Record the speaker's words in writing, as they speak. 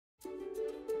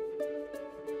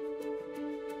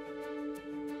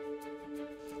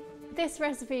This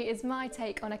recipe is my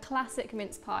take on a classic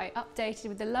mince pie, updated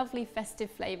with the lovely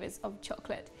festive flavours of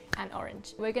chocolate and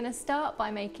orange. We're going to start by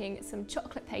making some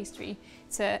chocolate pastry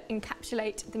to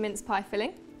encapsulate the mince pie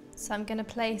filling. So I'm going to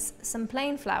place some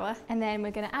plain flour, and then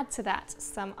we're going to add to that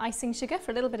some icing sugar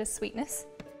for a little bit of sweetness,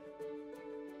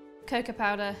 cocoa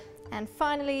powder, and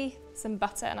finally some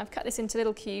butter. And I've cut this into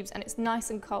little cubes and it's nice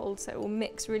and cold, so it will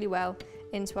mix really well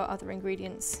into our other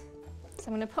ingredients. So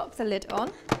I'm going to pop the lid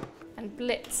on and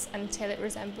blitz until it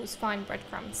resembles fine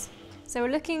breadcrumbs. So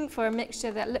we're looking for a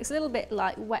mixture that looks a little bit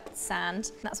like wet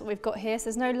sand. That's what we've got here, so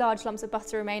there's no large lumps of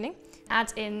butter remaining.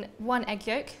 Add in 1 egg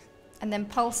yolk and then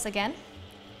pulse again.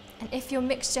 And if your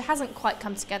mixture hasn't quite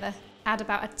come together, add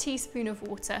about a teaspoon of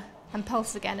water and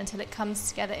pulse again until it comes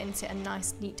together into a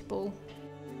nice neat ball.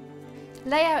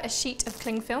 Lay out a sheet of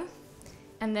cling film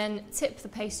and then tip the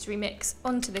pastry mix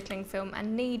onto the cling film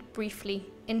and knead briefly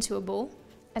into a ball.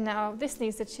 And now this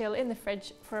needs to chill in the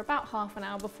fridge for about half an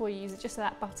hour before you use it, just so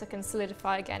that butter can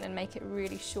solidify again and make it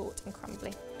really short and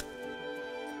crumbly.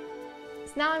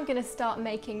 So now I'm going to start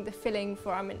making the filling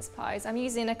for our mince pies. I'm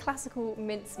using a classical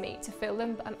mince meat to fill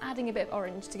them, but I'm adding a bit of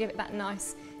orange to give it that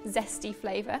nice zesty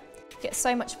flavour. You get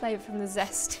so much flavour from the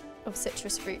zest of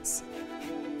citrus fruits.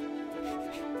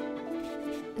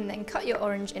 And then cut your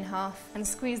orange in half and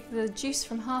squeeze the juice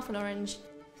from half an orange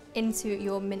into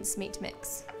your mincemeat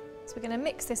mix. So we're going to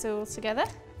mix this all together.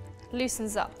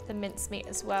 Loosens up the mincemeat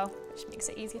as well, which makes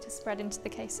it easier to spread into the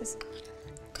cases.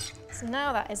 So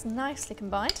now that is nicely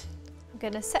combined, I'm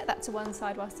going to set that to one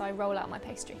side whilst I roll out my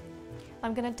pastry.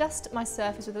 I'm going to dust my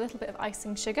surface with a little bit of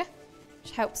icing sugar,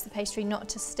 which helps the pastry not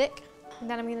to stick. And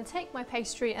then I'm going to take my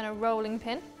pastry and a rolling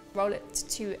pin, roll it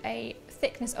to a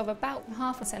thickness of about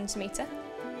 ½ centimetre.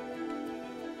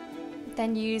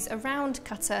 Then use a round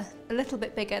cutter, a little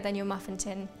bit bigger than your muffin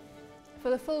tin. For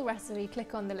the full recipe,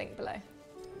 click on the link below.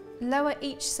 Lower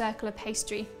each circle of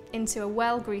pastry into a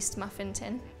well-greased muffin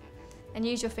tin and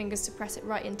use your fingers to press it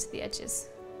right into the edges.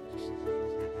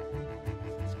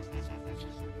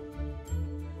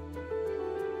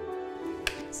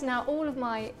 So now all of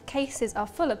my cases are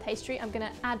full of pastry. I'm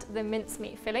going to add the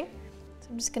mincemeat filling. So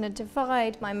I'm just going to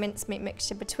divide my mincemeat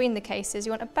mixture between the cases.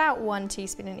 You want about 1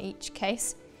 teaspoon in each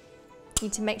case. You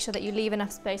need to make sure that you leave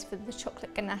enough space for the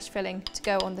chocolate ganache filling to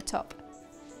go on the top.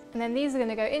 And then these are going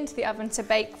to go into the oven to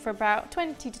bake for about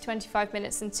 20 to 25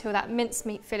 minutes until that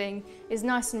mincemeat filling is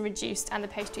nice and reduced and the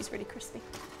pastry is really crispy.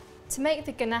 To make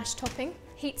the ganache topping,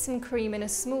 heat some cream in a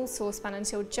small saucepan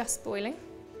until just boiling,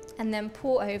 and then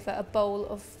pour over a bowl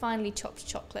of finely chopped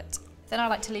chocolate. Then I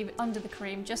like to leave it under the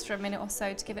cream just for a minute or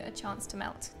so to give it a chance to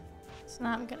melt. So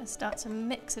now I'm going to start to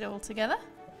mix it all together.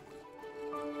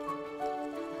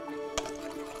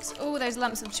 So all those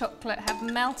lumps of chocolate have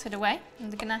melted away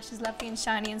and the ganache is lovely and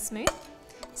shiny and smooth.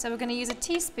 So we're going to use a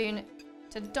teaspoon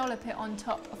to dollop it on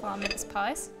top of our mince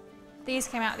pies. These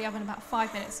came out of the oven about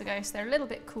 5 minutes ago, so they're a little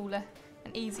bit cooler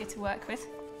and easier to work with.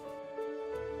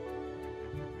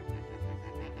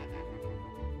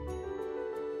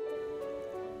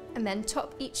 And then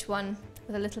top each one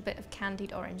with a little bit of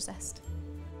candied orange zest.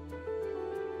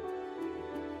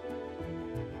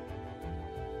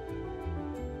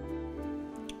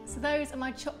 So those are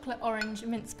my chocolate orange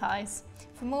mince pies.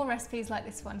 For more recipes like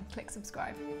this one, click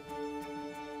subscribe.